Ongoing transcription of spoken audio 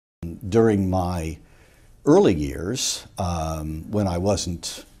During my early years, when I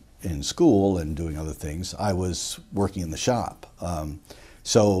wasn't in school and doing other things, I was working in the shop.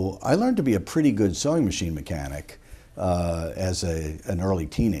 So I learned to be a pretty good sewing machine mechanic as an early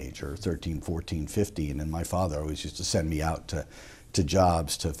teenager, 13, 14, 15, and my father always used to send me out to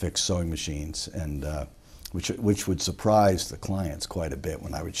jobs to fix sewing machines, and which would surprise the clients quite a bit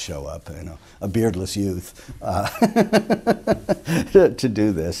when I would show up, a beardless youth, to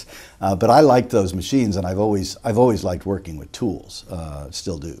do this. But I liked those machines, and I've always liked working with tools,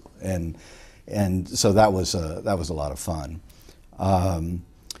 still do, and so that was a lot of fun.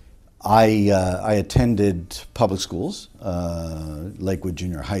 I attended public schools, Lakewood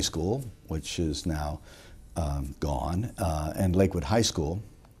Junior High School, which is now gone, and Lakewood High School.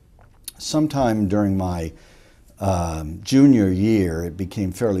 Sometime during my junior year, it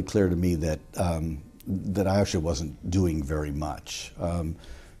became fairly clear to me that that I actually wasn't doing very much.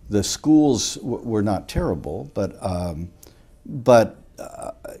 The schools were not terrible, but I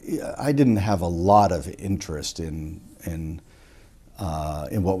didn't have a lot of interest in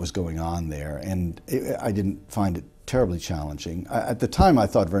what was going on there, and I didn't find it terribly challenging. At the time, I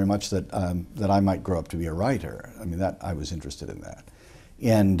thought very much that that I might grow up to be a writer. I mean, that I was interested in that,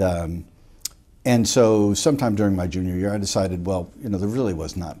 and so sometime during my junior year, I decided, well, there really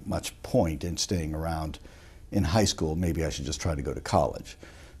was not much point in staying around in high school. Maybe I should just try to go to college.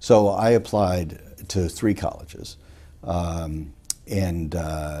 So I applied to 3 colleges, and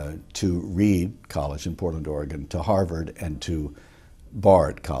to Reed College in Portland, Oregon, to Harvard, and to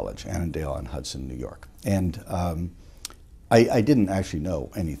Bard College, Annandale-on-Hudson, New York. And I didn't actually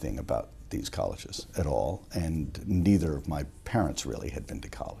know anything about these colleges at all, and neither of my parents really had been to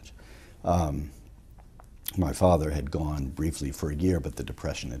college. My father had gone briefly for a year, but the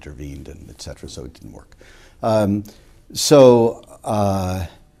Depression intervened, and et cetera, so it didn't work.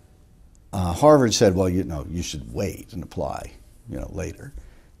 Harvard said, well, you should wait and apply, later.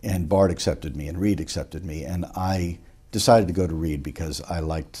 And Bard accepted me, and Reed accepted me, and I decided to go to Reed because I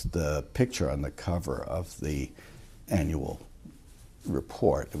liked the picture on the cover of the annual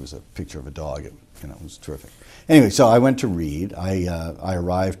report. It was a picture of a dog. It was terrific. Anyway, so I went to Reed. I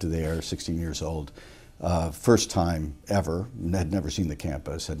arrived there, 16 years old, first time ever. Had never seen the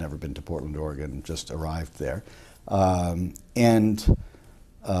campus. Had never been to Portland, Oregon. Just arrived there, as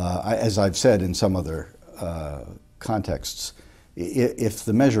I've said in some other contexts, if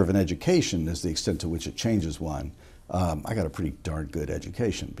the measure of an education is the extent to which it changes one, I got a pretty darn good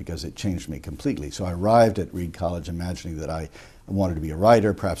education because it changed me completely. So I arrived at Reed College imagining that I wanted to be a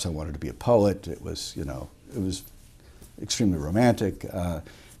writer, perhaps I wanted to be a poet. It was, it was extremely romantic. I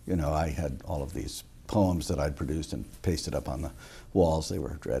had all of these poems that I'd produced and pasted up on the walls. They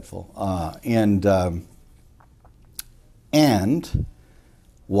were dreadful. And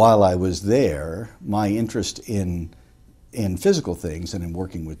while I was there, my interest in physical things and in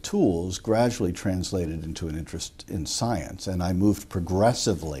working with tools gradually translated into an interest in science, and I moved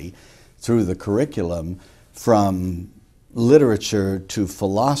progressively through the curriculum from literature to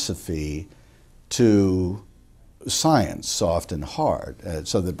philosophy to science, soft and hard,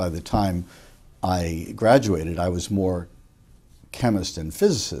 so that by the time I graduated, I was more chemist and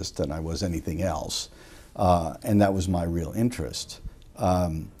physicist than I was anything else, and that was my real interest.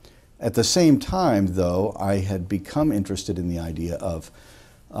 At the same time, though, I had become interested in the idea of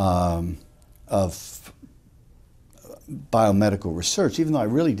biomedical research, even though I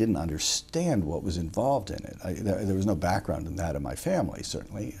really didn't understand what was involved in it. There was no background in that in my family,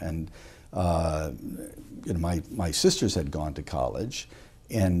 certainly, and my sisters had gone to college,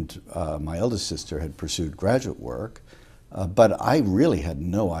 and my eldest sister had pursued graduate work, but I really had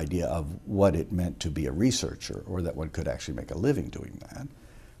no idea of what it meant to be a researcher, or that one could actually make a living doing that.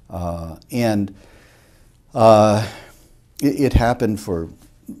 It happened for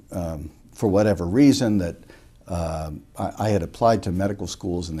whatever reason that I had applied to medical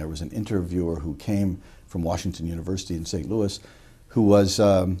schools, and there was an interviewer who came from Washington University in St. Louis who was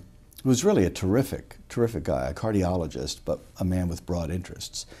really a terrific guy, a cardiologist, but a man with broad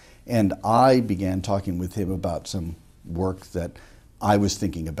interests. And I began talking with him about some work that I was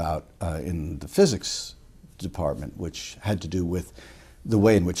thinking about in the physics department, which had to do with the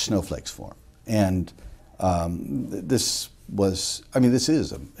way in which snowflakes form. And this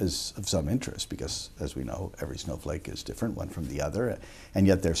is of some interest because, as we know, every snowflake is different one from the other, and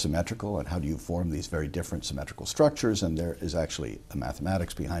yet they're symmetrical, and how do you form these very different symmetrical structures, and there is actually a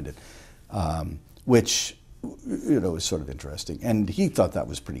mathematics behind it, which is sort of interesting. And he thought that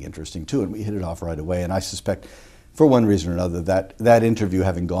was pretty interesting too, and we hit it off right away, and I suspect for one reason or another, that interview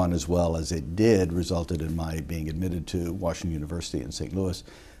having gone as well as it did resulted in my being admitted to Washington University in St. Louis.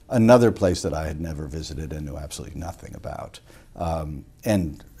 another place that I had never visited and knew absolutely nothing about,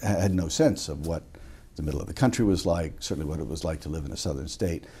 and had no sense of what the middle of the country was like, certainly what it was like to live in a southern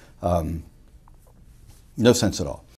state. No sense at all.